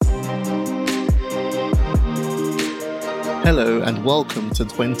Hello and welcome to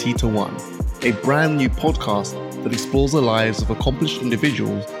 20 to 1, a brand new podcast that explores the lives of accomplished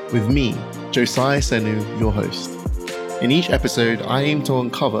individuals with me, Josiah Senu, your host. In each episode, I aim to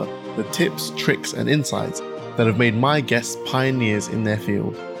uncover the tips, tricks, and insights that have made my guests pioneers in their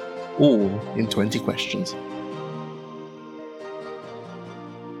field, all in 20 questions.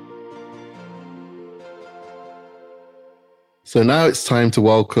 So now it's time to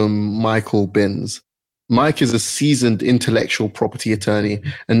welcome Micheal Binns. Mike is a seasoned intellectual property attorney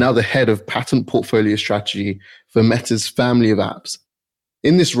and now the head of patent portfolio strategy for Meta's family of apps.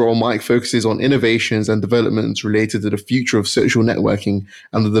 In this role, Mike focuses on innovations and developments related to the future of social networking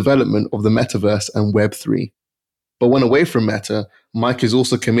and the development of the metaverse and Web3. But when away from Meta, Mike is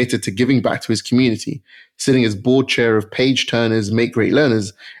also committed to giving back to his community, sitting as board chair of Page Turner's Make Great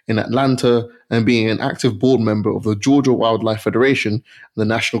Learners in Atlanta and being an active board member of the Georgia Wildlife Federation and the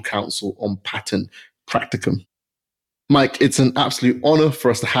National Council on Patent Practicum. Mike, it's an absolute honor for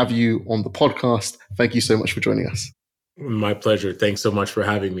us to have you on the podcast. Thank you so much for joining us. My pleasure. Thanks so much for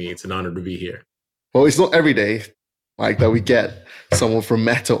having me. It's an honor to be here. Well, it's not every day, Mike, that we get someone from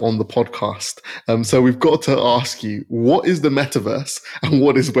Meta on the podcast. So we've got to ask you, what is the metaverse and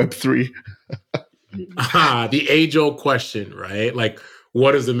what is Web3? The age-old question, right? Like,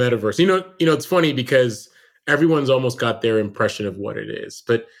 what is the metaverse? You know, it's funny because everyone's almost got their impression of what it is,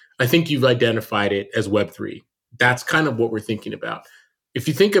 but I think you've identified it as Web3. That's kind of what we're thinking about. If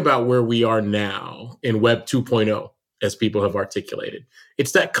you think about where we are now in Web 2.0, as people have articulated,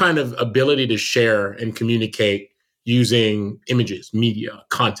 it's that kind of ability to share and communicate using images, media,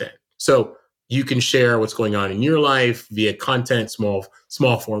 content. So you can share what's going on in your life via content, small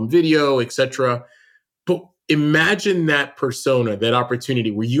form video, etc. But imagine that persona, that opportunity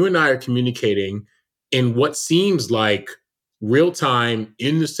where you and I are communicating in what seems like real time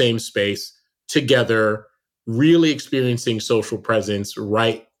in the same space together, really experiencing social presence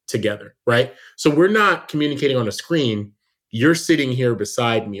right together, right? So we're not communicating on a screen. You're sitting here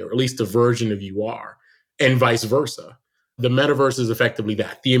beside me, or at least a version of you are, and vice versa. The metaverse is effectively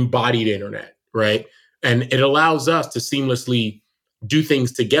that, the embodied internet, right? And it allows us to seamlessly do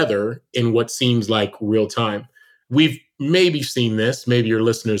things together in what seems like real time. We've maybe seen this, maybe your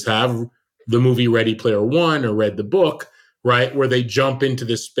listeners have, the movie Ready Player One or read the book, right? Where they jump into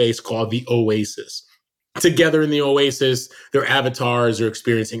this space called the Oasis. Together in the Oasis, their avatars are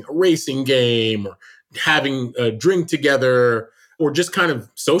experiencing a racing game or having a drink together or just kind of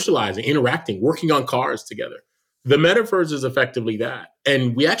socializing, interacting, working on cars together. The metaverse is effectively that.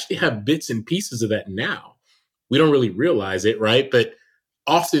 And we actually have bits and pieces of that now. We don't really realize it, right? But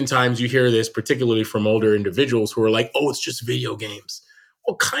oftentimes you hear this, particularly from older individuals who are like, oh, it's just video games.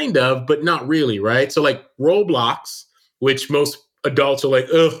 Well, kind of, but not really, right? So like Roblox, which most adults are like,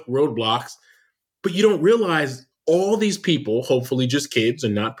 ugh, roadblocks. But you don't realize all these people, hopefully just kids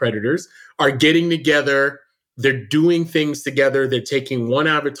and not predators, are getting together. They're doing things together. They're taking one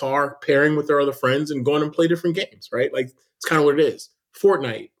avatar, pairing with their other friends and going and play different games, right? Like, it's kind of what it is.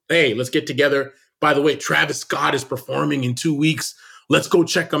 Fortnite. Hey, let's get together. By the way, Travis Scott is performing in 2 weeks. Let's go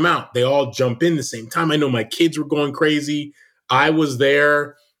check him out. They all jump in the same time. I know my kids were going crazy. I was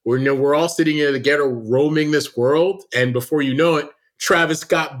there. We're all sitting here together roaming this world. And before you know it, Travis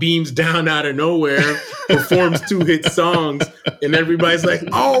Scott beams down out of nowhere, performs 2 hit songs, and everybody's like,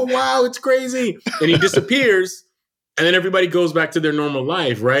 oh, wow, it's crazy. And he disappears, and then everybody goes back to their normal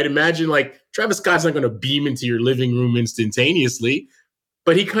life, right? Imagine like Travis Scott's not going to beam into your living room instantaneously,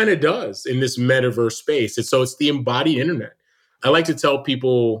 but he kind of does in this metaverse space. And so it's the embodied internet. I like to tell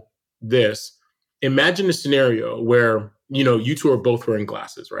people this. Imagine a scenario where, you two are both wearing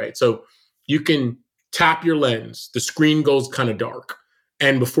glasses, right? So you can tap your lens, the screen goes kind of dark.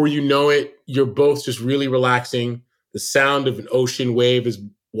 And before you know it, you're both just really relaxing. The sound of an ocean wave is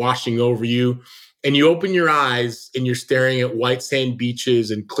washing over you. And you open your eyes and you're staring at white sand beaches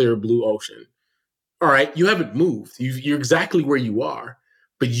and clear blue ocean. All right, you haven't moved. You're exactly where you are,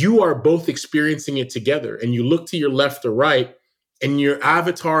 but you are both experiencing it together. And you look to your left or right, and your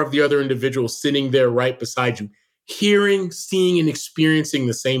avatar of the other individual sitting there right beside you, hearing, seeing, and experiencing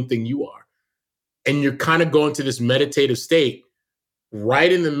the same thing you are. And you're kind of going to this meditative state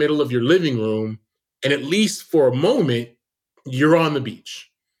right in the middle of your living room. And at least for a moment, you're on the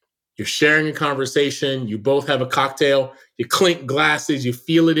beach. You're sharing a conversation. You both have a cocktail. You clink glasses. You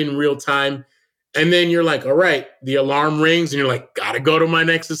feel it in real time. And then you're like, all right, the alarm rings and you're like, got to go to my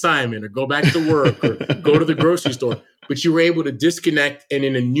next assignment or go back to work or go to the grocery store. But you were able to disconnect and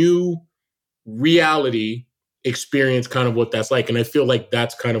in a new reality experience kind of what that's like. And I feel like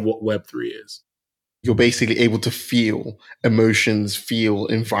that's kind of what Web3 is. you're basically able to feel emotions, feel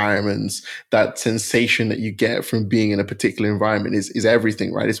environments. That sensation that you get from being in a particular environment is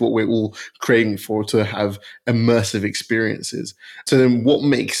everything, right? It's what we're all craving for, to have immersive experiences. So then what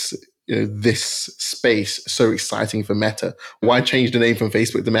makes this space so exciting for Meta? Why change the name from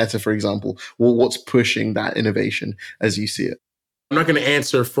Facebook to Meta, for example? Well, what's pushing that innovation as you see it? I'm not going to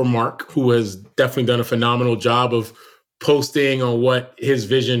answer for Mark, who has definitely done a phenomenal job of posting on what his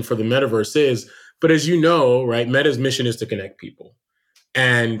vision for the metaverse is. But as you know, right, Meta's mission is to connect people.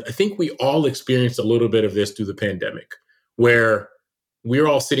 And I think we all experienced a little bit of this through the pandemic, where we're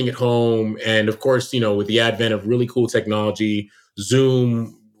all sitting at home. And of course, with the advent of really cool technology,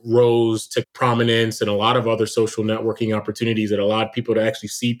 Zoom rose to prominence and a lot of other social networking opportunities that allowed people to actually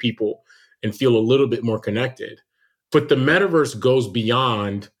see people and feel a little bit more connected. But the metaverse goes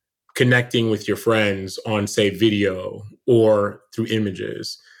beyond connecting with your friends on, say, video or through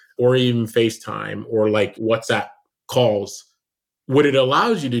images or even FaceTime or like WhatsApp calls. What it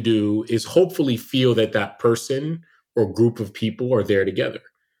allows you to do is hopefully feel that that person or group of people are there together.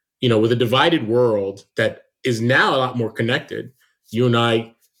 With a divided world that is now a lot more connected, you and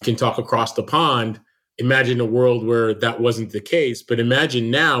I can talk across the pond. Imagine a world where that wasn't the case, but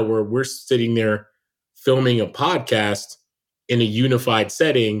imagine now where we're sitting there filming a podcast in a unified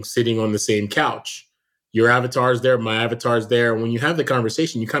setting, sitting on the same couch. Your avatar's there, my avatar's there. And when you have the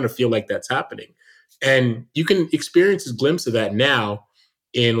conversation, you kind of feel like that's happening. And you can experience a glimpse of that now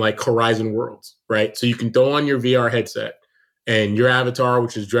in like Horizon Worlds, right? So you can throw on your VR headset and your avatar,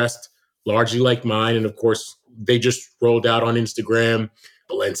 which is dressed largely like mine. And of course, they just rolled out on Instagram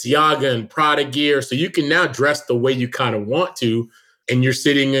Balenciaga and Prada gear. So you can now dress the way you kind of want to. And you're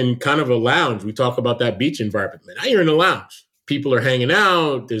sitting in kind of a lounge. We talk about that beach environment. Now you're in a lounge. People are hanging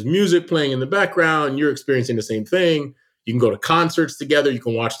out. There's music playing in the background. You're experiencing the same thing. You can go to concerts together. You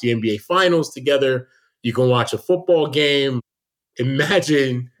can watch the NBA finals together. You can watch a football game.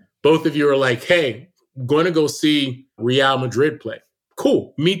 Imagine both of you are like, hey, I'm going to go see Real Madrid play.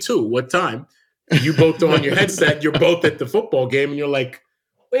 Cool. Me too. What time? You both throw on your headset. You're both at the football game and you're like,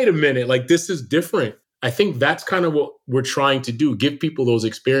 wait a minute. Like, this is different. I think that's kind of what we're trying to do. Give people those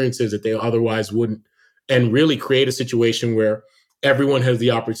experiences that they otherwise wouldn't, and really create a situation where everyone has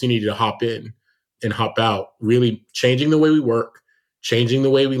the opportunity to hop in and hop out, really changing the way we work, changing the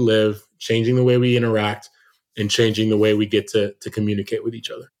way we live, changing the way we interact, and changing the way we get to communicate with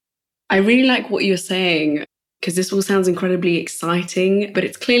each other. I really like what you're saying, because this all sounds incredibly exciting, but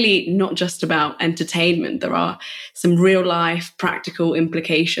it's clearly not just about entertainment. There are some real life practical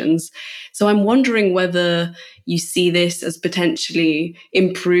implications. So I'm wondering whether you see this as potentially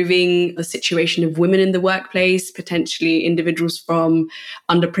improving the situation of women in the workplace, potentially individuals from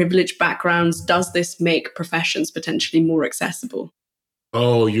underprivileged backgrounds. Does this make professions potentially more accessible?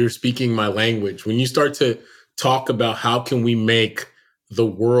 Oh, you're speaking my language. When you start to talk about how can we make the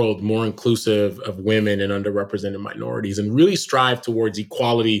world more inclusive of women and underrepresented minorities and really strive towards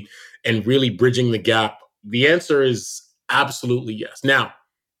equality and really bridging the gap, the answer is absolutely yes. Now,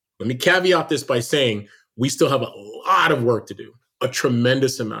 let me caveat this by saying we still have a lot of work to do, a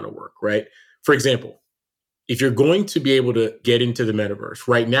tremendous amount of work, right? For example, if you're going to be able to get into the metaverse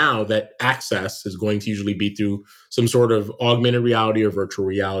right now, that access is going to usually be through some sort of augmented reality or virtual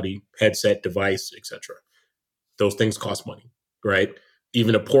reality headset device, etc. Those things cost money, right?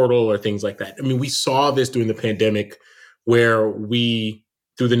 Even a portal or things like that. I mean, we saw this during the pandemic where we,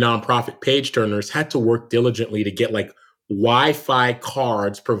 through the nonprofit page turners, had to work diligently to get like Wi-Fi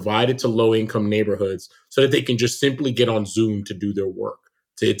cards provided to low-income neighborhoods so that they can just simply get on Zoom to do their work,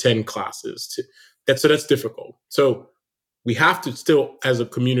 to attend classes. That's difficult. So we have to still, as a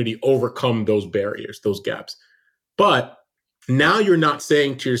community, overcome those barriers, those gaps. But now you're not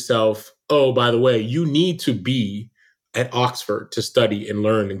saying to yourself, oh, by the way, you need to be at Oxford to study and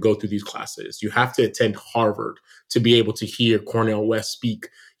learn and go through these classes. You have to attend Harvard to be able to hear Cornel West speak.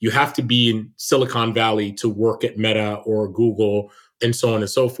 You have to be in Silicon Valley to work at Meta or Google and so on and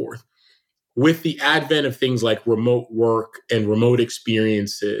so forth. With the advent of things like remote work and remote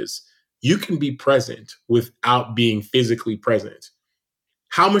experiences, you can be present without being physically present.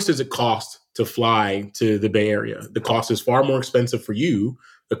 How much does it cost to fly to the Bay Area? The cost is far more expensive for you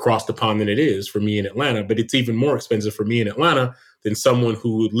across the pond than it is for me in Atlanta, but it's even more expensive for me in Atlanta than someone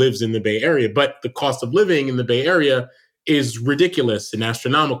who lives in the Bay Area. But the cost of living in the Bay Area is ridiculous and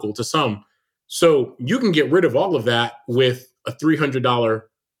astronomical to some. So you can get rid of all of that with a $300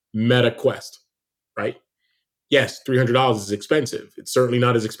 Meta Quest, right? Yes, $300 is expensive. It's certainly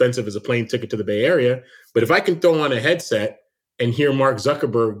not as expensive as a plane ticket to the Bay Area. But if I can throw on a headset and hear Mark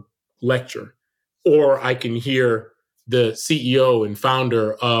Zuckerberg lecture, or I can hear the CEO and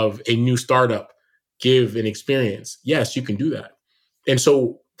founder of a new startup give an experience. Yes, you can do that. And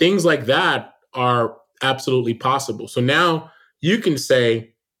so things like that are absolutely possible. So now you can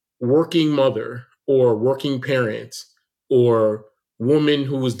say working mother or working parent or woman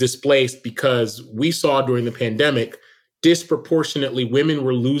who was displaced, because we saw during the pandemic, disproportionately women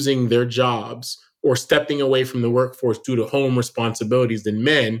were losing their jobs or stepping away from the workforce due to home responsibilities than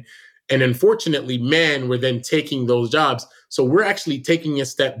men. And unfortunately, men were then taking those jobs. So we're actually taking a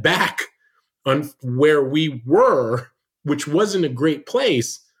step back on where we were, which wasn't a great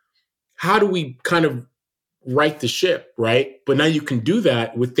place. How do we kind of right the ship, right? But now you can do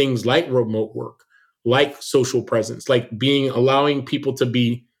that with things like remote work, like social presence, like allowing people to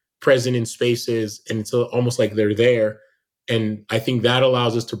be present in spaces, and it's almost like they're there. And I think that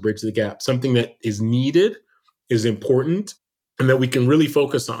allows us to bridge the gap. Something that is needed, is important, and that we can really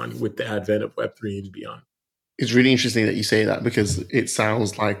focus on with the advent of Web3 and beyond. It's really interesting that you say that, because it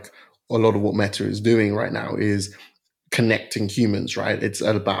sounds like a lot of what Meta is doing right now is connecting humans, right? It's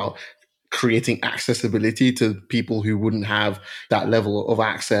about creating accessibility to people who wouldn't have that level of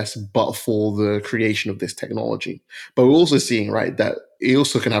access but for the creation of this technology. But we're also seeing, right, that it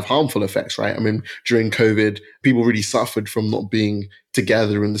also can have harmful effects, right? I mean, during COVID, people really suffered from not being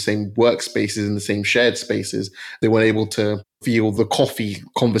together in the same workspaces, in the same shared spaces. They weren't able to feel the coffee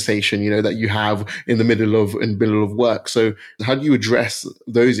conversation, that you have in the middle of work. So how do you address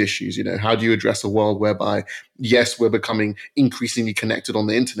those issues? How do you address a world whereby, yes, we're becoming increasingly connected on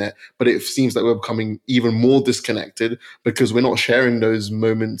the internet, but it seems that we're becoming even more disconnected because we're not sharing those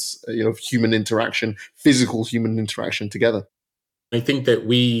moments, of human interaction, physical human interaction together? I think that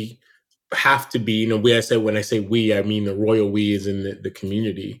we have to be, when I say we, I mean the royal we is in the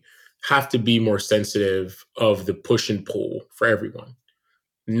community, have to be more sensitive of the push and pull for everyone.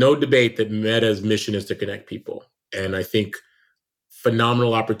 No debate that Meta's mission is to connect people. And I think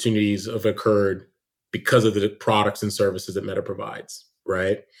phenomenal opportunities have occurred because of the products and services that Meta provides,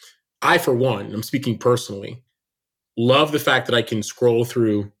 right? I, for one, I'm speaking personally, love the fact that I can scroll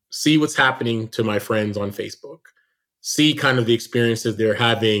through, see what's happening to my friends on Facebook, see kind of the experiences they're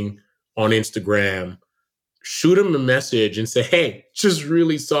having on Instagram, shoot them a message and say, hey, just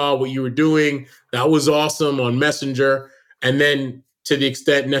really saw what you were doing. That was awesome on Messenger. And then to the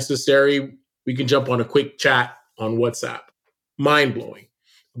extent necessary, we can jump on a quick chat on WhatsApp. Mind blowing.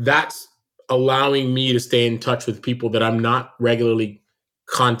 That's allowing me to stay in touch with people that I'm not regularly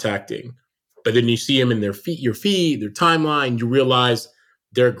contacting. But then you see them in your feed, their timeline, you realize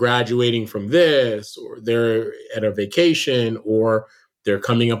they're graduating from this, or they're at a vacation, or they're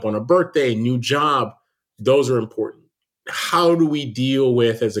coming up on a birthday, new job. Those are important. How do we deal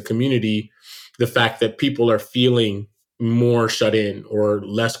with, as a community, the fact that people are feeling more shut in or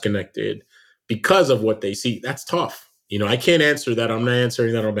less connected because of what they see? That's tough. I can't answer that. I'm not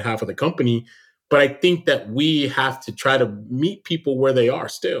answering that on behalf of the company, but I think that we have to try to meet people where they are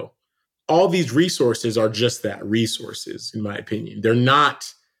still. All these resources are just that, resources, in my opinion. They're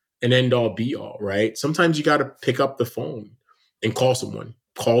not an end all be all, right? Sometimes you got to pick up the phone and call someone,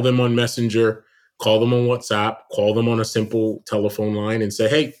 call them on Messenger, call them on WhatsApp, call them on a simple telephone line and say,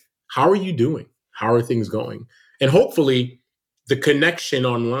 hey, how are you doing? How are things going? And hopefully the connection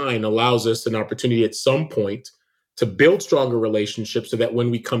online allows us an opportunity at some point to build stronger relationships so that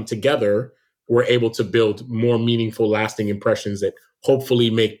when we come together, we're able to build more meaningful, lasting impressions that hopefully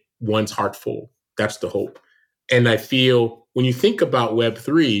make one's heart full. That's the hope. And I feel when you think about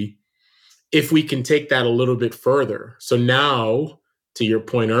Web3, if we can take that a little bit further. So now, to your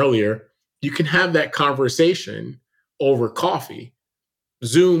point earlier, you can have that conversation over coffee.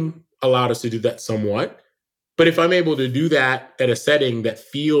 Zoom allowed us to do that somewhat. But if I'm able to do that at a setting that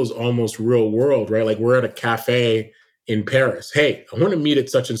feels almost real world, right? Like we're at a cafe in Paris. Hey, I want to meet at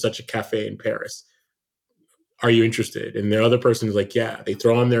such and such a cafe in Paris. Are you interested? And the other person is like, yeah. They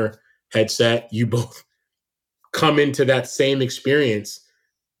throw on their headset. You both come into that same experience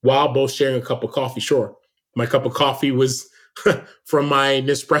while both sharing a cup of coffee. Sure, my cup of coffee was from my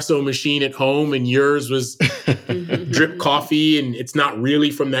Nespresso machine at home, and yours was drip coffee, and it's not really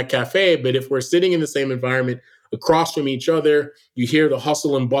from that cafe. But if we're sitting in the same environment across from each other, you hear the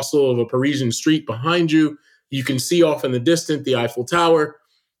hustle and bustle of a Parisian street behind you. You can see off in the distance the Eiffel Tower.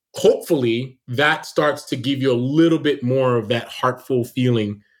 Hopefully, that starts to give you a little bit more of that heartful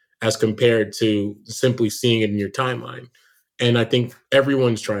feeling as compared to simply seeing it in your timeline. And I think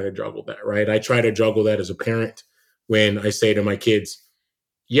everyone's trying to juggle that, right? I try to juggle that as a parent when I say to my kids,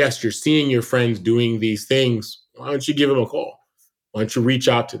 yes, you're seeing your friends doing these things. Why don't you give them a call? Why don't you reach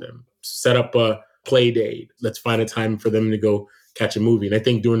out to them? Set up a play date. Let's find a time for them to go catch a movie. And I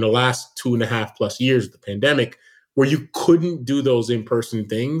think during the last 2.5+ years of the pandemic, where you couldn't do those in-person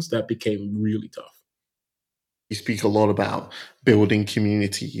things, that became really tough. You speak a lot about building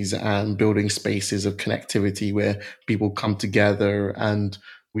communities and building spaces of connectivity where people come together and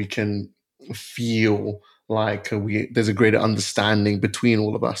we can feel like there's a greater understanding between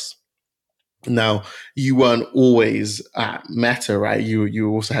all of us. Now, you weren't always at Meta, right? You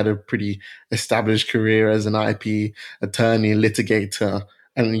also had a pretty established career as an IP attorney, litigator,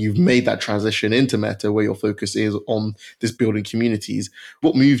 and you've made that transition into Meta, where your focus is on this building communities.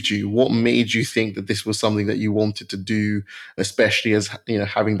 What moved you? What made you think that this was something that you wanted to do, especially as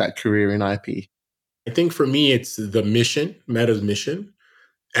having that career in IP? I think for me, it's the mission, Meta's mission,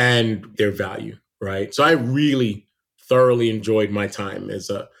 and their value, right? So I really thoroughly enjoyed my time as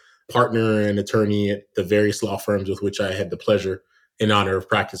a partner and attorney at the various law firms with which I had the pleasure and honor of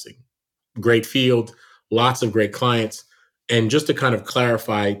practicing. Great field, lots of great clients. And just to kind of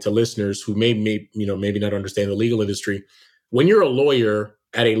clarify to listeners who maybe not understand the legal industry, when you're a lawyer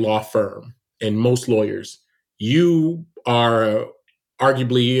at a law firm, and most lawyers, you are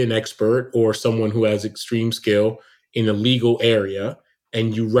arguably an expert or someone who has extreme skill in a legal area,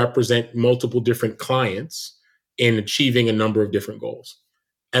 and you represent multiple different clients in achieving a number of different goals.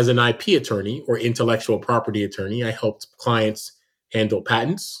 As an IP attorney or intellectual property attorney, I helped clients handle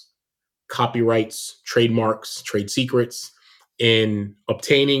patents, copyrights, trademarks, trade secrets, in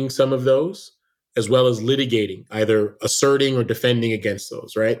obtaining some of those, as well as litigating, either asserting or defending against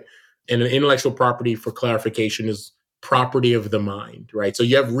those, right? And an intellectual property, for clarification, is property of the mind, right? So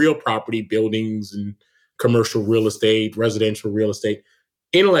you have real property, buildings and commercial real estate, residential real estate.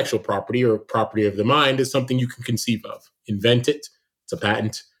 Intellectual property or property of the mind is something you can conceive of, invent it, it's a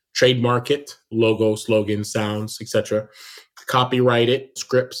patent, trademark it, logo, slogan, sounds, etc., copyright it,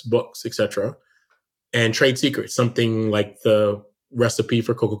 scripts, books, etc., and trade secrets, something like the recipe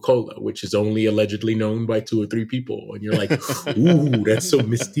for Coca-Cola, which is only allegedly known by 2 or 3 people. And you're like, ooh, that's so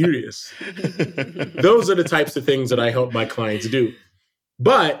mysterious. Those are the types of things that I help my clients do.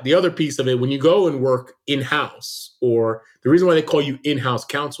 But the other piece of it, when you go and work in-house, or the reason why they call you in-house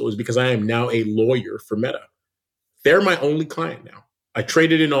counsel is because I am now a lawyer for Meta. They're my only client now. I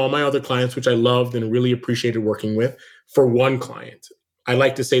traded in all my other clients, which I loved and really appreciated working with, for one client. I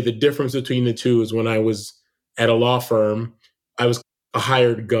like to say the difference between the two is when I was at a law firm, I was a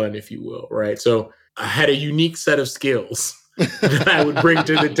hired gun, if you will, right? So I had a unique set of skills that I would bring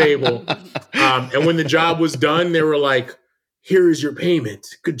to the table. And when the job was done, they were like, here is your payment.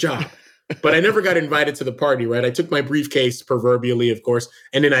 Good job. But I never got invited to the party, right? I took my briefcase, proverbially, of course,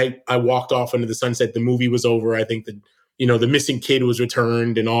 and then I walked off into the sunset. The movie was over. I think that, the missing kid was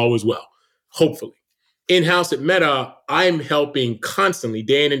returned and all was well, hopefully. In-house at Meta, I'm helping constantly,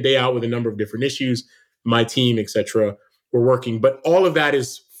 day in and day out, with a number of different issues. My team, et cetera, we're working. But all of that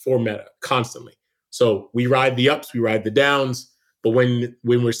is for Meta, constantly. So we ride the ups, we ride the downs. But when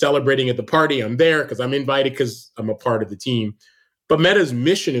we're celebrating at the party, I'm there because I'm invited because I'm a part of the team. But Meta's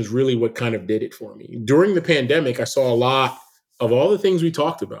mission is really what kind of did it for me. During the pandemic, I saw a lot of all the things we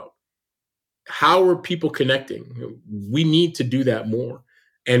talked about. How are people connecting? We need to do that more.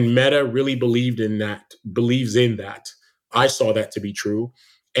 And Meta really believes in that. I saw that to be true.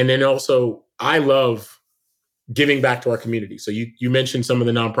 And then also, I love giving back to our community. So you mentioned some of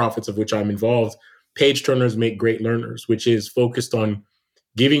the nonprofits of which I'm involved. Page Turners Make Great Learners, which is focused on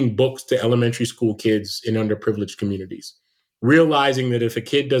giving books to elementary school kids in underprivileged communities. Realizing that if a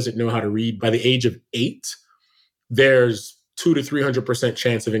kid doesn't know how to read by the age of 8, there's 200 to 300%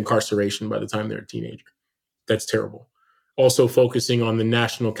 chance of incarceration by the time they're a teenager. That's terrible. Also focusing on the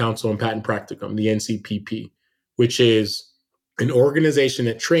National Council on Patent Practicum, the NCPP, which is an organization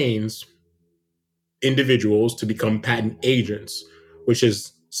that trains individuals to become patent agents, which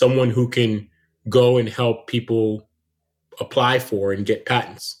is someone who can go and help people apply for and get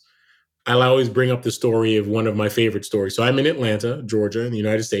patents. I'll always bring up the story of one of my favorite stories. So I'm in Atlanta, Georgia, in the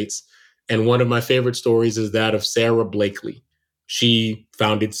United States. And one of my favorite stories is that of Sarah Blakely. She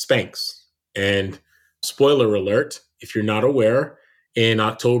founded Spanx. And spoiler alert, if you're not aware, in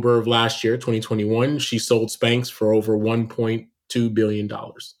October of last year, 2021, she sold Spanx for over $1.2 billion.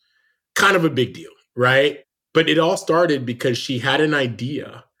 Kind of a big deal, right? But it all started because she had an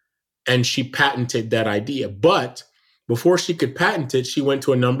idea and she patented that idea. But before she could patent it, she went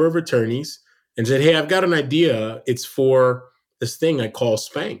to a number of attorneys and said, hey, I've got an idea. It's for this thing I call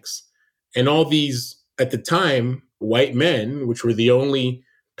Spanx. And all these, at the time, white men, which were the only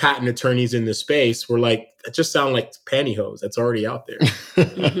patent attorneys in the space, were like, that just sounds like pantyhose. That's already out there.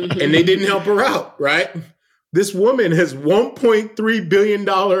 And they didn't help her out, right? This woman has $1.3 billion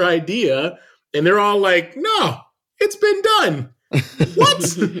idea. And they're all like, no, it's been done.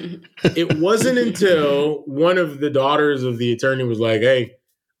 What? It wasn't until one of the daughters of the attorney was like, hey,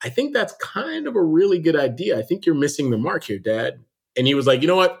 I think that's kind of a really good idea. I think you're missing the mark here, Dad. And he was like, you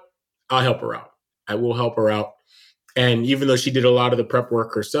know what? I'll help her out. I will help her out. And even though she did a lot of the prep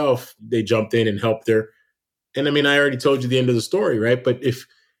work herself, they jumped in and helped her. And I mean, I already told you the end of the story, right? But if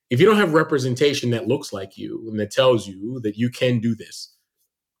you don't have representation that looks like you and that tells you that you can do this,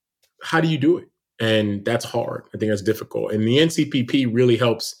 how do you do it? And that's hard. I think that's difficult. And the NCPP really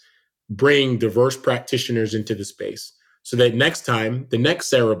helps bring diverse practitioners into the space so that next time, the next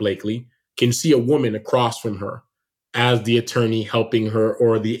Sarah Blakely can see a woman across from her as the attorney helping her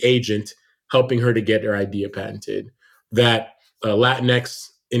or the agent helping her to get her idea patented. That a Latinx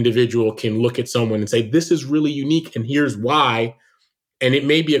individual can look at someone and say, this is really unique and here's why. And it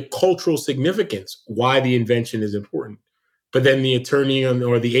may be a cultural significance why the invention is important. But then the attorney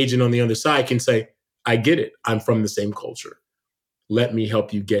or the agent on the other side can say, I get it. I'm from the same culture. Let me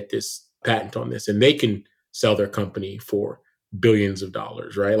help you get this patent on this. And they can sell their company for billions of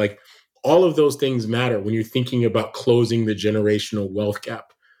dollars, right? Like all of those things matter when you're thinking about closing the generational wealth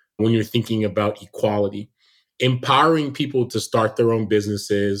gap, when you're thinking about equality, empowering people to start their own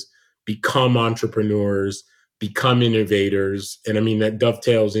businesses, become entrepreneurs, become innovators. And I mean, that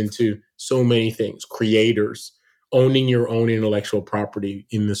dovetails into so many things, creators, owning your own intellectual property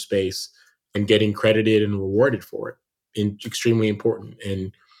in the space and getting credited and rewarded for it. And extremely important.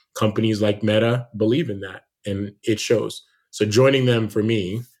 And companies like Meta believe in that and it shows. So joining them for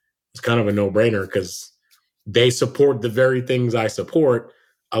me is kind of a no-brainer because they support the very things I support,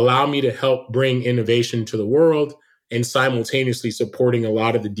 allow me to help bring innovation to the world and simultaneously supporting a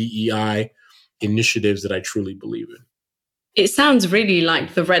lot of the DEI initiatives that I truly believe in. It sounds really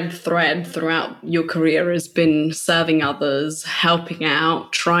like the red thread throughout your career has been serving others, helping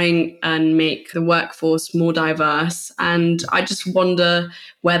out, trying and make the workforce more diverse. And I just wonder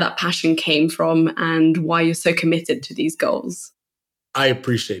where that passion came from and why you're so committed to these goals. I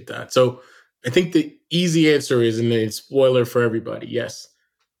appreciate that. So I think the easy answer is, and it's spoiler for everybody, yes,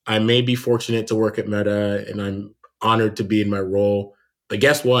 I may be fortunate to work at Meta and I'm honored to be in my role. But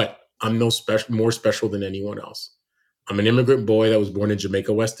guess what? I'm no more special than anyone else. I'm an immigrant boy that was born in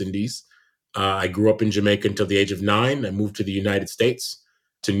Jamaica, West Indies. I grew up in Jamaica until the age of 9. I moved to the United States,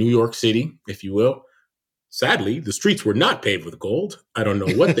 to New York City, if you will. Sadly, the streets were not paved with gold. I don't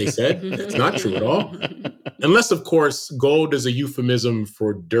know what they said. That's not true at all. Unless, of course, gold is a euphemism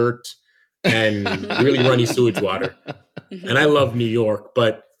for dirt and really runny sewage water. And I love New York,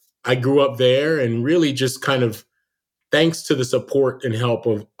 but I grew up there and really just kind of thanks to the support and help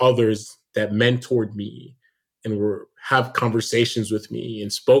of others that mentored me and have conversations with me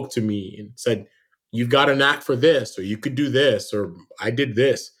and spoke to me and said, you've got a knack for this, or you could do this, or I did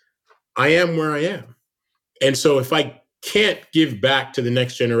this. I am where I am. And so if I can't give back to the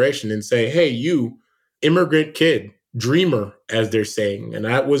next generation and say, hey, you immigrant kid, dreamer, as they're saying, and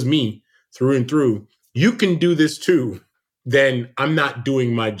that was me through and through, you can do this too, then I'm not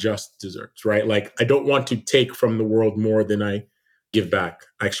doing my just desserts, right? Like I don't want to take from the world more than I give back.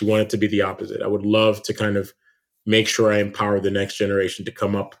 I actually want it to be the opposite. I would love to kind of make sure I empower the next generation to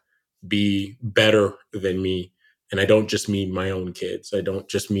come up, be better than me. And I don't just mean my own kids. I don't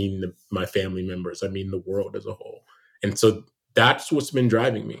just mean my family members. I mean the world as a whole. And so that's what's been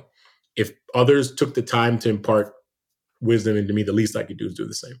driving me. If others took the time to impart wisdom into me, the least I could do is do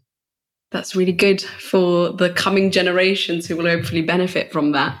the same. That's really good for the coming generations who will hopefully benefit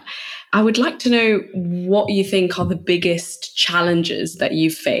from that. I would like to know what you think are the biggest challenges that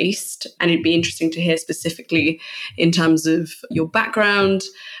you've faced. And it'd be interesting to hear specifically in terms of your background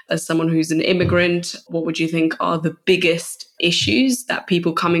as someone who's an immigrant. What would you think are the biggest issues that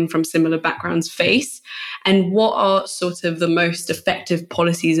people coming from similar backgrounds face? And what are sort of the most effective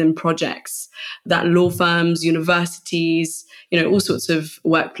policies and projects that law firms, universities, all sorts of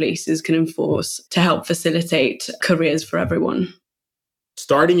workplaces can enforce to help facilitate careers for everyone?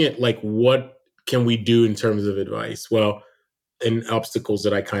 Starting at like, what can we do in terms of advice? Well, and obstacles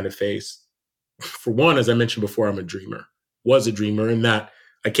that I kind of face. For one, as I mentioned before, I'm a dreamer, was a dreamer in that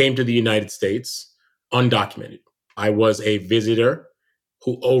I came to the United States undocumented. I was a visitor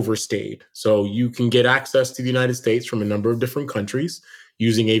who overstayed. So you can get access to the United States from a number of different countries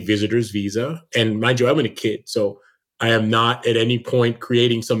using a visitor's visa. And mind you, I'm a kid. So I am not at any point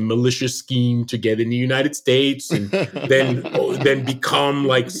creating some malicious scheme to get in the United States and then become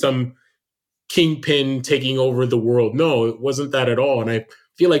like some kingpin taking over the world. No, it wasn't that at all. And I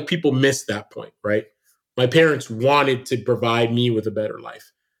feel like people miss that point, right? My parents wanted to provide me with a better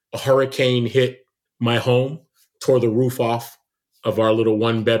life. A hurricane hit my home, tore the roof off of our little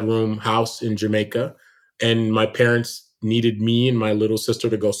 1-bedroom house in Jamaica. And my parents needed me and my little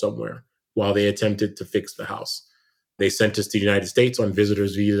sister to go somewhere while they attempted to fix the house. They sent us to the United States on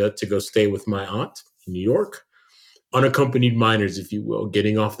visitor's visa to go stay with my aunt in New York. Unaccompanied minors, if you will,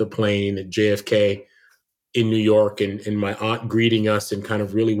 getting off the plane at JFK in New York, and my aunt greeting us and kind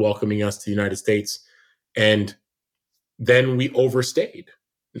of really welcoming us to the United States. And then we overstayed.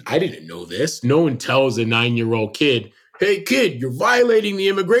 I didn't know this. No one tells a 9-year-old kid, hey, kid, you're violating the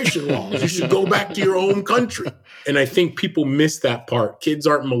immigration laws. You should go back to your home country. And I think people miss that part. Kids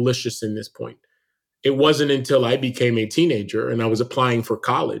aren't malicious in this point. It wasn't until I became a teenager and I was applying for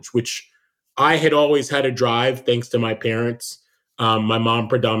college, which I had always had a drive, thanks to my parents, my mom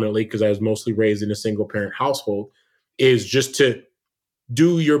predominantly, because I was mostly raised in a single parent household, is just to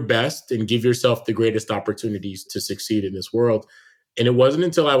do your best and give yourself the greatest opportunities to succeed in this world. And it wasn't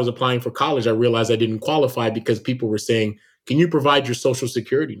until I was applying for college, I realized I didn't qualify because people were saying, can you provide your social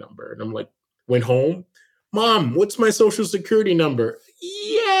security number? And I'm like, went home. Mom, what's my social security number?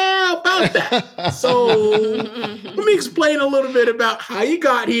 Yeah, about that. So let me explain a little bit about how you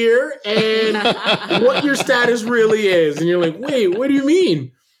got here and what your status really is. And you're like, wait, what do you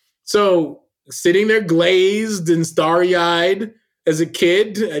mean? So sitting there glazed and starry-eyed as a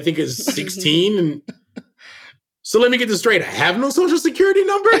kid, I think as 16. And so let me get this straight. I have no social security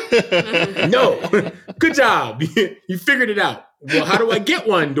number? No. Good job. You figured it out. Well, how do I get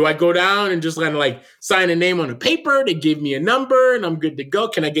one? Do I go down and just kind of like sign a name on a paper? They give me a number and I'm good to go.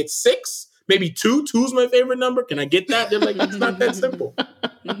 Can I get 6? Maybe 2? 2's my favorite number. Can I get that? They're like, it's not that simple.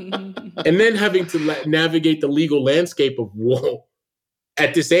 And then having to navigate the legal landscape of, whoa,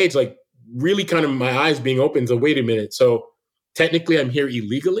 at this age, like really kind of my eyes being open to, wait a minute. So technically I'm here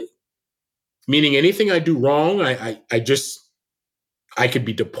illegally, meaning anything I do wrong, I could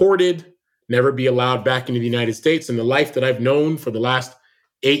be deported, never be allowed back into the United States. And the life that I've known for the last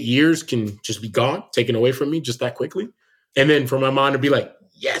 8 years can just be gone, taken away from me just that quickly. And then for my mom to be like,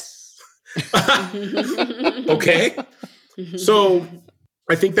 yes. Okay. So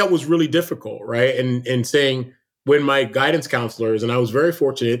I think that was really difficult, right? And saying, when my guidance counselors, and I was very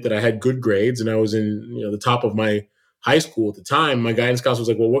fortunate that I had good grades and I was in, the top of my high school at the time, my guidance counselor was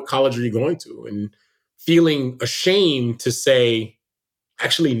like, well, what college are you going to? And feeling ashamed to say,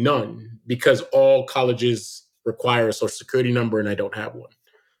 actually none, because all colleges require a social security number and I don't have one.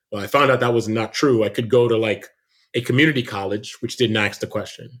 Well, I found out that was not true. I could go to like a community college, which didn't ask the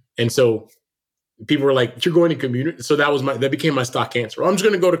question. And so people were like, you're going to community. So that became my stock answer. I'm just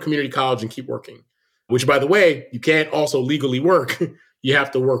going to go to community college and keep working, which, by the way, you can't also legally work. You have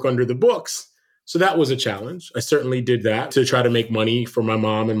to work under the books. So that was a challenge. I certainly did that to try to make money for my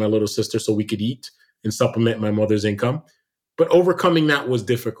mom and my little sister so we could eat and supplement my mother's income. But overcoming that was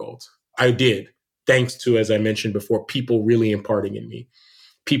difficult. I did, thanks to, as I mentioned before, people really imparting in me.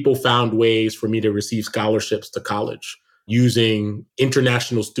 People found ways for me to receive scholarships to college using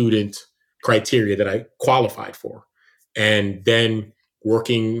international student criteria that I qualified for. And then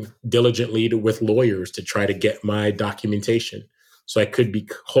working diligently with lawyers to try to get my documentation so I could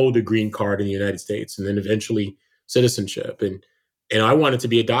hold a green card in the United States and then eventually citizenship. And I wanted to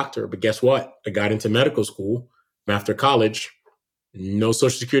be a doctor, but guess what? I got into medical school after college, no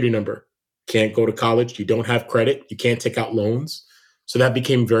social security number, can't go to college. You don't have credit. You can't take out loans. So that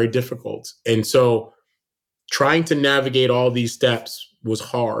became very difficult. And so trying to navigate all these steps was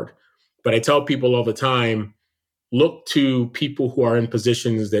hard. But I tell people all the time, look to people who are in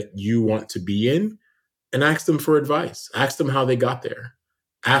positions that you want to be in and ask them for advice. Ask them how they got there.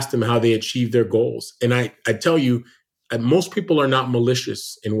 Ask them how they achieved their goals. And I tell you, most people are not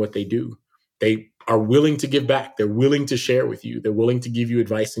malicious in what they do. They are willing to give back. They're willing to share with you. They're willing to give you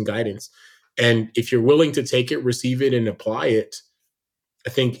advice and guidance. And if you're willing to take it, receive it, and apply it, I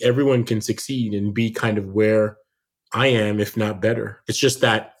think everyone can succeed and be kind of where I am, if not better. It's just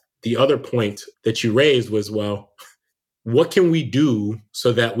that the other point that you raised was, well, what can we do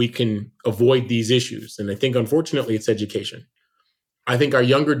so that we can avoid these issues? And I think, unfortunately, it's education. I think our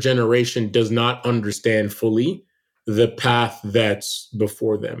younger generation does not understand fully the path that's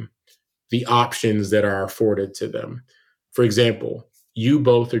before them, the options that are afforded to them. For example, you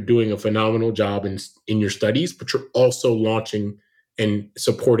both are doing a phenomenal job in your studies, but you're also launching and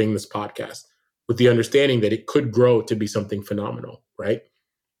supporting this podcast with the understanding that it could grow to be something phenomenal, right?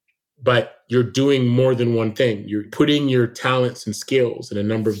 But you're doing more than one thing. You're putting your talents and skills in a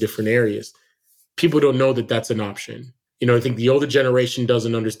number of different areas. People don't know that that's an option. I think the older generation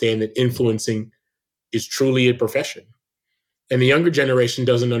doesn't understand that influencing is truly a profession. And the younger generation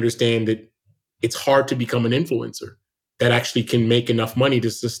doesn't understand that it's hard to become an influencer that actually can make enough money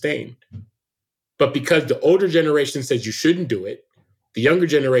to sustain. But because the older generation says you shouldn't do it, the younger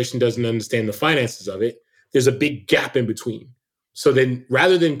generation doesn't understand the finances of it, there's a big gap in between. So then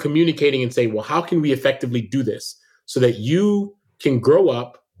rather than communicating and say, well, how can we effectively do this so that you can grow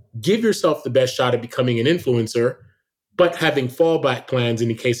up, give yourself the best shot at becoming an influencer, but having fallback plans in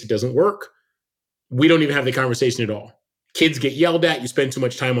the case it doesn't work. We don't even have the conversation at all. Kids get yelled at. You spend too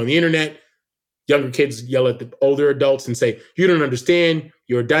much time on the internet. Younger kids yell at the older adults and say, you don't understand.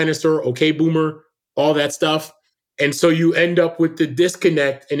 You're a dinosaur. Okay, boomer, all that stuff. And so you end up with the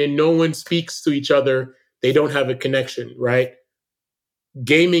disconnect, and then no one speaks to each other. They don't have a connection, right?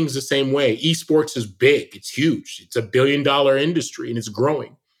 Gaming's the same way. Esports is big. It's huge. It's $1 billion industry, and it's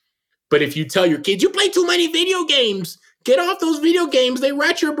growing. But if you tell your kids, you play too many video games, get off those video games, they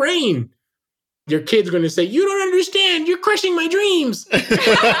rat your brain. Your kid's going to say, you don't understand, you're crushing my dreams.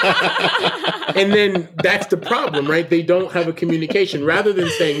 And then that's the problem, right? They don't have a communication. Rather than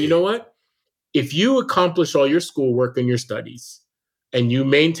saying, you know what? If you accomplish all your schoolwork and your studies and you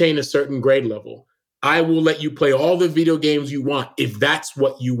maintain a certain grade level, I will let you play all the video games you want if that's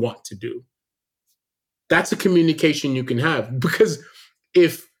what you want to do. That's a communication you can have. Because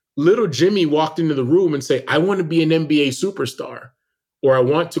if little Jimmy walked into the room and say, I want to be an NBA superstar, or I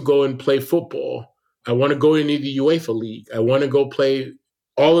want to go and play football, I want to go into the UEFA League, I want to go play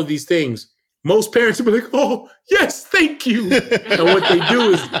all of these things, most parents will be like, oh, yes, thank you. And what they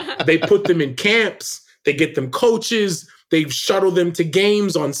do is they put them in camps, they get them coaches, they shuttle them to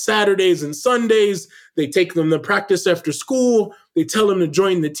games on Saturdays and Sundays, they take them to practice after school, they tell them to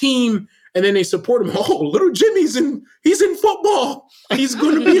join the team, and then they support him. Oh, little Jimmy's he's in football. He's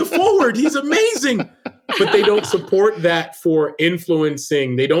going to be a forward. He's amazing. But they don't support that for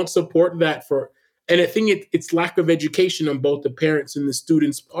influencing. They don't support that for, and I think it's lack of education on both the parents and the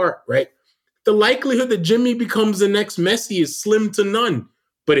students' part, right? The likelihood that Jimmy becomes the next Messi is slim to none,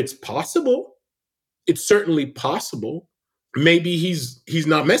 but it's possible. It's certainly possible. Maybe he's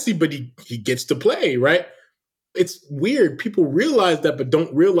not Messi, but he gets to play, right? It's weird. People realize that, but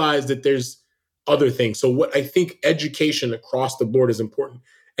don't realize that there's other things. So what I think education across the board is important.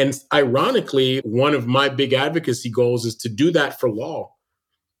 And ironically, one of my big advocacy goals is to do that for law.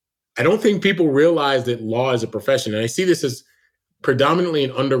 I don't think people realize that law is a profession. And I see this as predominantly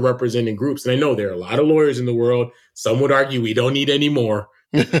in underrepresented groups. And I know there are a lot of lawyers in the world. Some would argue we don't need any more.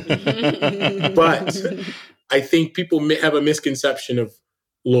 But I think people have a misconception of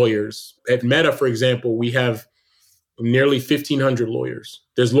lawyers. At Meta, for example, we have nearly 1,500 lawyers.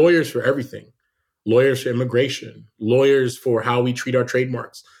 There's lawyers for everything. Lawyers for immigration, lawyers for how we treat our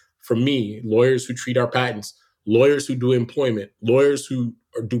trademarks. For me, lawyers who treat our patents, lawyers who do employment, lawyers who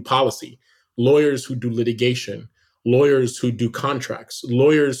do policy, lawyers who do litigation, lawyers who do contracts,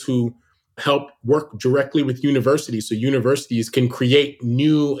 lawyers who help work directly with universities so universities can create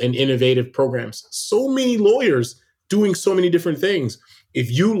new and innovative programs. So many lawyers doing so many different things. If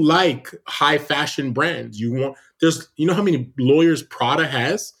you like high fashion brands, you know how many lawyers Prada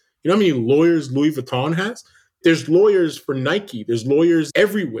has? You know how many lawyers Louis Vuitton has? There's lawyers for Nike. There's lawyers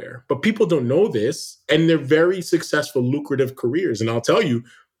everywhere. But people don't know this, and they're very successful, lucrative careers. And I'll tell you,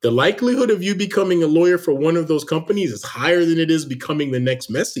 the likelihood of you becoming a lawyer for one of those companies is higher than it is becoming the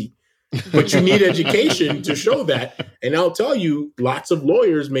next Messi. But you need education to show that. And I'll tell you, lots of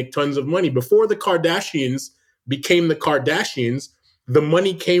lawyers make tons of money. Before the Kardashians became the Kardashians, the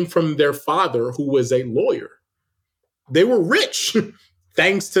money came from their father, who was a lawyer. They were rich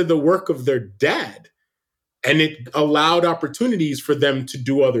thanks to the work of their dad. And it allowed opportunities for them to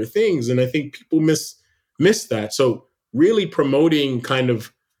do other things. And I think people miss that. So really promoting kind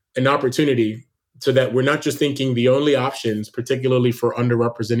of an opportunity so that we're not just thinking the only options, particularly for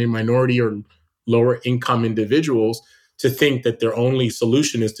underrepresented minority or lower income individuals, to think that their only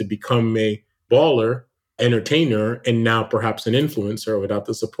solution is to become a baller, entertainer, and now perhaps an influencer without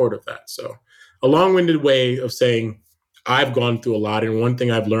the support of that. So a long-winded way of saying I've gone through a lot. And one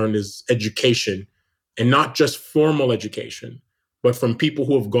thing I've learned is education, and not just formal education, but from people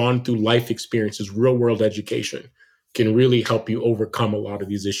who have gone through life experiences, real world education can really help you overcome a lot of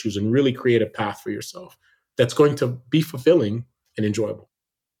these issues and really create a path for yourself that's going to be fulfilling and enjoyable.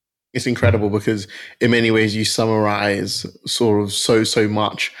 It's incredible because in many ways you summarize sort of so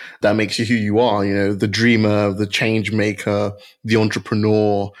much that makes you who you are, you know, the dreamer, the change maker, the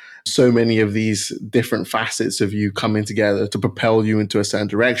entrepreneur. So many of these different facets of you coming together to propel you into a certain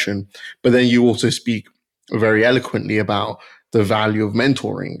direction. But then you also speak very eloquently about the value of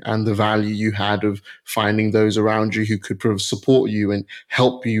mentoring and the value you had of finding those around you who could support you and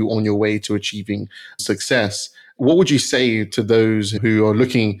help you on your way to achieving success. What would you say to those who are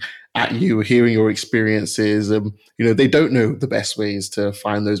looking at you, hearing your experiences. They don't know the best ways to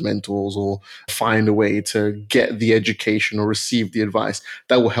find those mentors or find a way to get the education or receive the advice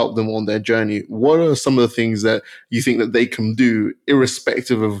that will help them on their journey. What are some of the things that you think that they can do,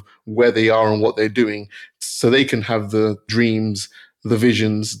 irrespective of where they are and what they're doing, so they can have the dreams, the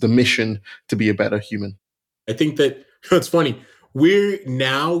visions, the mission to be a better human? I think that it's funny. We're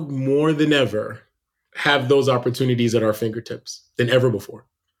now more than ever have those opportunities at our fingertips than ever before,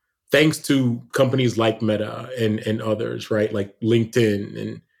 thanks to companies like Meta and others, right? Like LinkedIn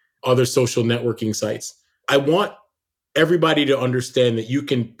and other social networking sites. I want everybody to understand that you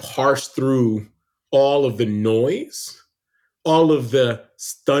can parse through all of the noise, all of the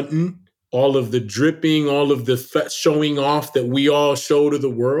stunting, all of the dripping, all of the showing off that we all show to the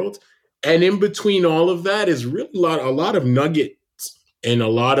world. And in between all of that is really a lot of nuggets and a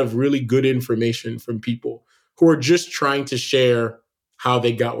lot of really good information from people who are just trying to share how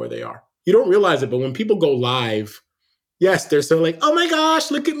they got where they are. You don't realize it, but when people go live, yes, they're so like, oh my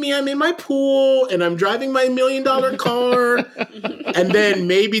gosh, look at me. I'm in my pool and I'm driving my $1 million car. And then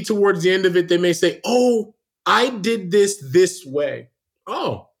maybe towards the end of it, they may say, oh, I did this way.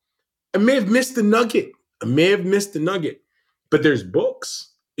 Oh, I may have missed the nugget. But there's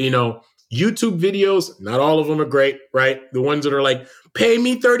books, YouTube videos. Not all of them are great, right? The ones that are like, pay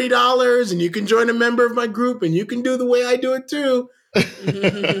me $30 and you can join a member of my group and you can do the way I do it too.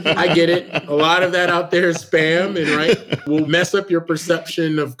 I get it. A lot of that out there is spam and right will mess up your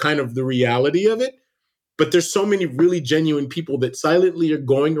perception of kind of the reality of it. But there's so many really genuine people that silently are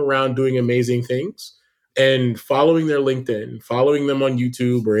going around doing amazing things and following their LinkedIn, following them on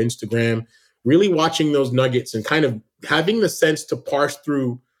YouTube or Instagram, really watching those nuggets and kind of having the sense to parse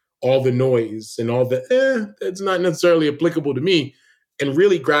through all the noise and all the, it's not necessarily applicable to me, and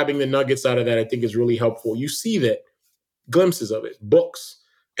really grabbing the nuggets out of that, I think is really helpful. You see that, glimpses of it, books.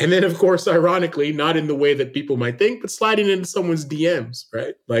 And then, of course, ironically, not in the way that people might think, but sliding into someone's DMs,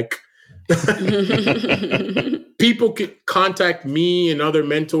 right? Like, people can contact me and other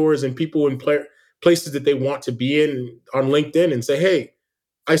mentors and people in places that they want to be in on LinkedIn and say, hey,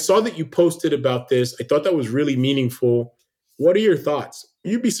 I saw that you posted about this. I thought that was really meaningful. What are your thoughts?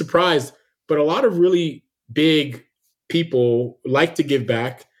 You'd be surprised, but a lot of really big people like to give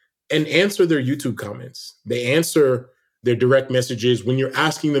back and answer their YouTube comments. They answer their direct messages when you're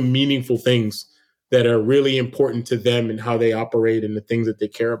asking them meaningful things that are really important to them and how they operate and the things that they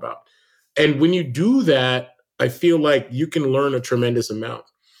care about. And when you do that, I feel like you can learn a tremendous amount.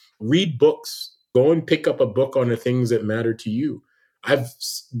 Read books. Go and pick up a book on the things that matter to you. I've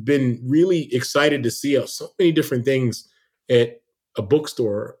been really excited to see so many different things at a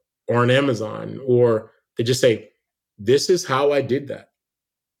bookstore or on Amazon, or they just say, this is how I did that.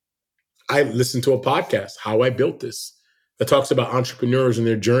 I listened to a podcast, How I Built This, that talks about entrepreneurs and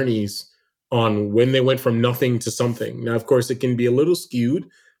their journeys on when they went from nothing to something. Now, of course, it can be a little skewed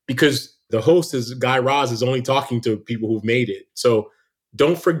because the host is Guy Raz is only talking to people who've made it. So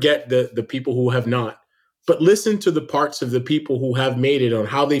don't forget the people who have not, but listen to the parts of the people who have made it on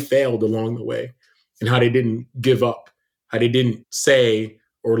how they failed along the way and how they didn't give up, how they didn't say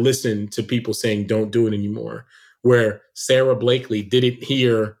or listen to people saying, don't do it anymore. Where Sarah Blakely didn't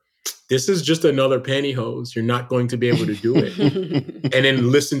hear, this is just another pantyhose. You're not going to be able to do it. And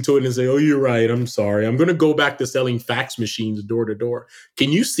then listen to it and say, oh, you're right. I'm sorry. I'm going to go back to selling fax machines door to door.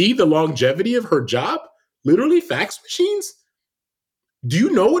 Can you see the longevity of her job? Literally fax machines? Do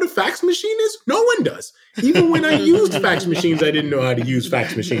you know what a fax machine is? No one does. Even when I used fax machines, I didn't know how to use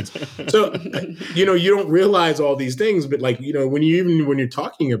fax machines. So, you don't realize all these things, but when you're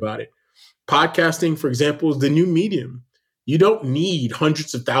talking about it, podcasting, for example, is the new medium. You don't need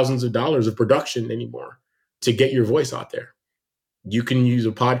hundreds of thousands of dollars of production anymore to get your voice out there. You can use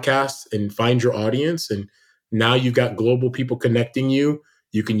a podcast and find your audience. And now you've got global people connecting you.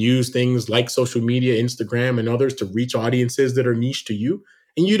 You can use things like social media, Instagram, and others to reach audiences that are niche to you.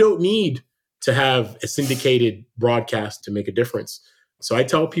 And you don't need to have a syndicated broadcast to make a difference. So I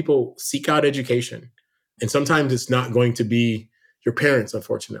tell people, seek out education. And sometimes it's not going to be your parents,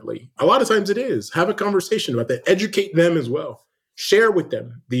 unfortunately. A lot of times it is. Have a conversation about that. Educate them as well. Share with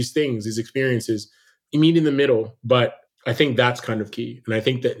them these things, these experiences. You meet in the middle, but I think that's kind of key. And I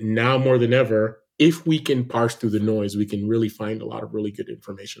think that now more than ever, if we can parse through the noise, we can really find a lot of really good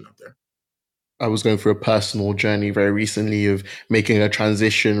information out there. I was going through a personal journey very recently of making a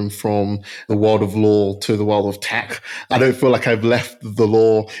transition from the world of law to the world of tech. I don't feel like I've left the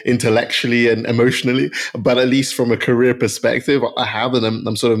law intellectually and emotionally, but at least from a career perspective, I have, and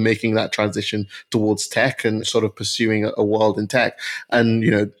I'm sort of making that transition towards tech and sort of pursuing a world in tech. And,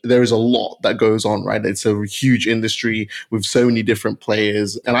 there is a lot that goes on, right? It's a huge industry with so many different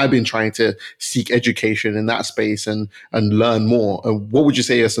players. And I've been trying to seek education in that space and learn more. What would you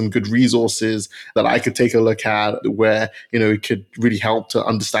say are some good resources that I could take a look at where, it could really help to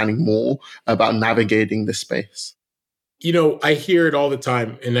understanding more about navigating this space? I hear it all the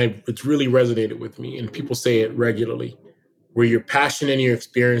time, and it's really resonated with me, and people say it regularly. Where your passion and your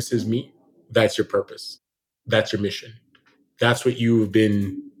experiences meet, that's your purpose. That's your mission. That's what you have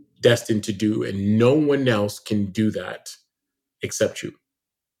been destined to do, and no one else can do that except you.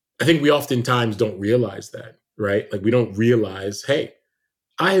 I think we oftentimes don't realize that, right? Like we don't realize, hey,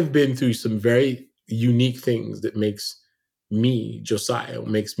 I have been through some very unique things that makes me Josiah,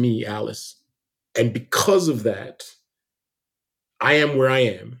 makes me Alice. And because of that, I am where I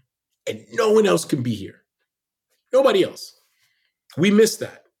am, and no one else can be here. Nobody else. We miss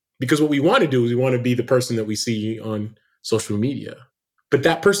that because what we want to do is we want to be the person that we see on social media, but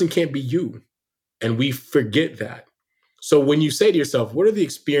that person can't be you. And we forget that. So when you say to yourself, what are the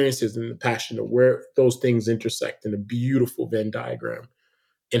experiences and the passion of where those things intersect in a beautiful Venn diagram?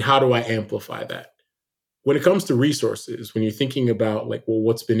 And how do I amplify that? When it comes to resources, when you're thinking about like, well,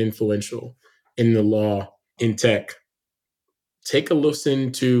 what's been influential in the law, in tech, take a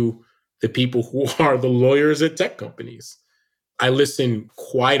listen to the people who are the lawyers at tech companies. I listen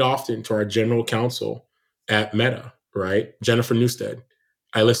quite often to our general counsel at Meta, right? Jennifer Newstead.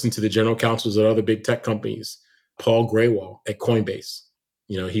 I listen to the general counsels at other big tech companies. Paul Graywall at Coinbase.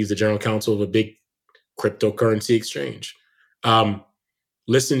 He's the general counsel of a big cryptocurrency exchange.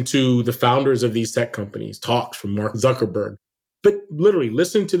 Listen to the founders of these tech companies, talks from Mark Zuckerberg. But literally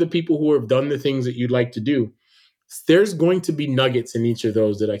listen to the people who have done the things that you'd like to do. There's going to be nuggets in each of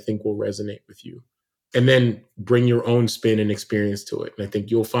those that I think will resonate with you. And then bring your own spin and experience to it. And I think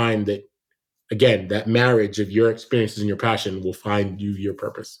you'll find that, again, that marriage of your experiences and your passion will find you your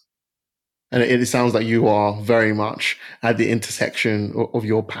purpose. And it sounds like you are very much at the intersection of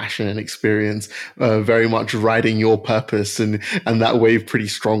your passion and experience, very much riding your purpose and that wave pretty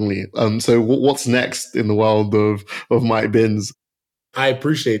strongly. So what's next in the world of Mike Binns? I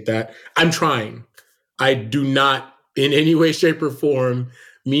appreciate that. I'm trying. I do not in any way, shape, or form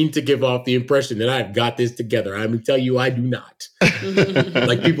mean to give off the impression that I've got this together. I'm going to tell you, I do not.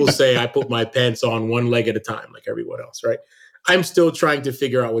 Like people say, I put my pants on one leg at a time, like everyone else, right? I'm still trying to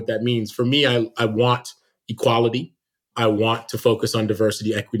figure out what that means. For me, I want equality. I want to focus on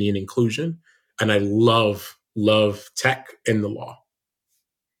diversity, equity, and inclusion. And I love tech and the law.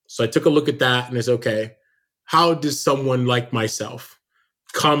 So I took a look at that and it's okay, how does someone like myself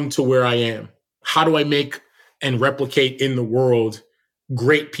come to where I am? How do I make and replicate in the world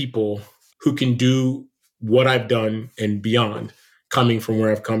great people who can do what I've done and beyond, coming from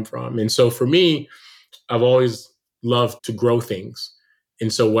where I've come from? And so for me, I've always loved to grow things.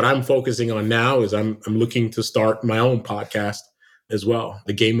 And so what I'm focusing on now is I'm looking to start my own podcast as well,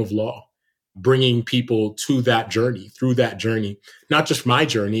 The Game of Law, bringing people to that journey, through that journey, not just my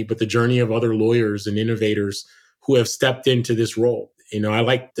journey, but the journey of other lawyers and innovators who have stepped into this role. I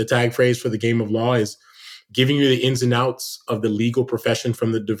like the tag phrase for The Game of Law is giving you the ins and outs of the legal profession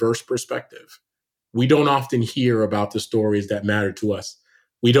from the diverse perspective. We don't often hear about the stories that matter to us.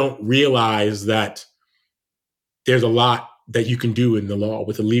 We don't realize that there's a lot that you can do in the law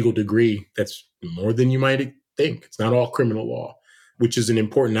with a legal degree that's more than you might think. It's not all criminal law, which is an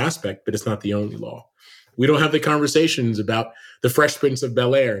important aspect, but it's not the only law. We don't have the conversations about the Fresh Prince of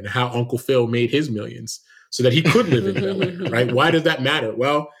Bel-Air and how Uncle Phil made his millions so that he could live in Bel-Air, right? Why does that matter?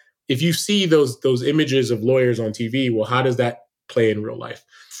 Well, if you see those images of lawyers on TV, well, how does that play in real life?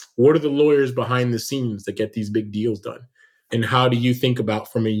 What are the lawyers behind the scenes that get these big deals done? And how do you think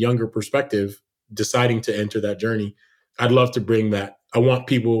about, from a younger perspective, deciding to enter that journey? I'd love to bring that. I want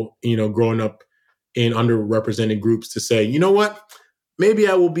people, growing up in underrepresented groups to say, you know what? Maybe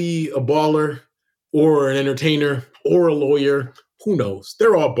I will be a baller or an entertainer or a lawyer. Who knows?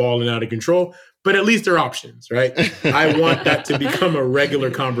 They're all balling out of control, but at least they're options, right? I want that to become a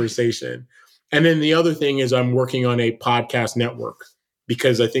regular conversation. And then the other thing is I'm working on a podcast network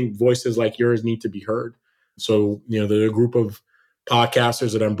because I think voices like yours need to be heard. So, there's a group of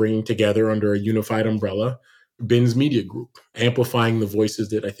podcasters that I'm bringing together under a unified umbrella, Binns Media Group, amplifying the voices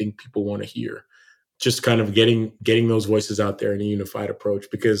that I think people want to hear. Just kind of getting those voices out there in a unified approach,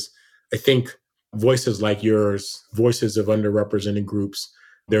 because I think voices like yours, voices of underrepresented groups,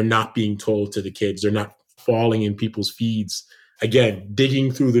 they're not being told to the kids. They're not falling in people's feeds. Again,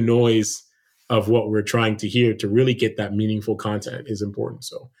 digging through the noise of what we're trying to hear to really get that meaningful content is important.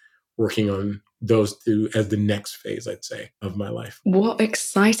 So working on those two as the next phase, I'd say, of my life. What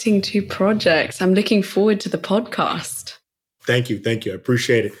exciting 2 projects. I'm looking forward to the podcast. Thank you. I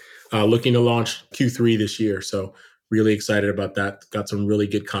appreciate it. Looking to launch Q3 this year. So really excited about that. Got some really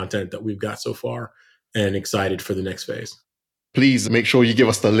good content that we've got so far and excited for the next phase. Please make sure you give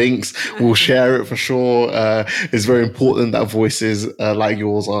us the links. We'll share it for sure. It's very important that voices like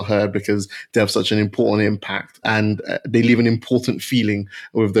yours are heard because they have such an important impact and they leave an important feeling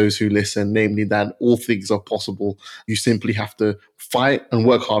with those who listen, namely that all things are possible. You simply have to fight and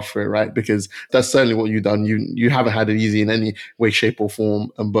work hard for it, right? Because that's certainly what you've done. You haven't had it easy in any way, shape or form,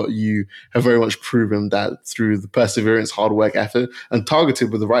 but you have very much proven that through the perseverance, hard work, effort, and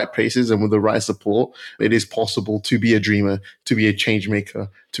targeted with the right places and with the right support, it is possible to be a dreamer, to be a change maker,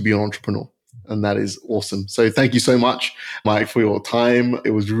 to be an entrepreneur. And that is awesome. So thank you so much, Mike, for your time.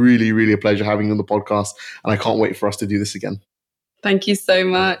 It was really, really a pleasure having you on the podcast. And I can't wait for us to do this again. Thank you so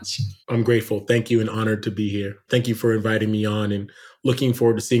much. I'm grateful. Thank you and honored to be here. Thank you for inviting me on and looking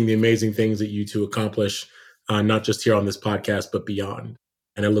forward to seeing the amazing things that you two accomplish, not just here on this podcast, but beyond.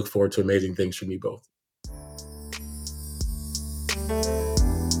 And I look forward to amazing things from you both.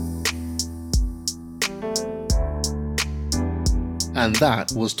 And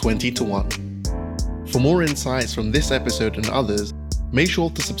that was 20 to 1. For more insights from this episode and others, make sure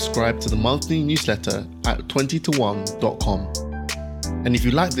to subscribe to the monthly newsletter at 20to1.com. And if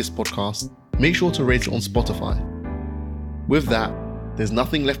you like this podcast, make sure to rate it on Spotify. With that, there's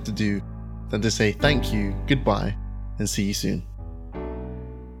nothing left to do than to say thank you, goodbye, and see you soon.